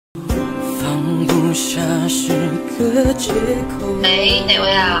喂，哪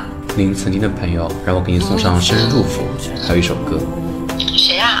位啊？您曾经的朋友让我给你送上生日祝福，还有一首歌。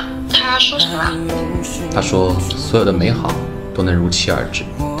谁啊？他说什么啊？他说所有的美好都能如期而至，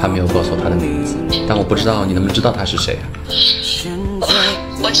他没有告诉我他的名字，但我不知道你能不能知道他是谁啊？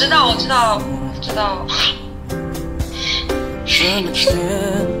我知道。今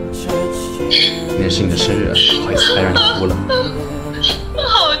天是你的生日，不好意思，还让你哭了。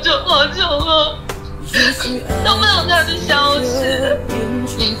好久了，都没有他的消息，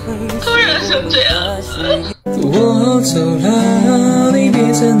突然就这样。我走了，你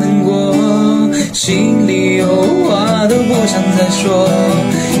别再难过，心里有话都不想再说，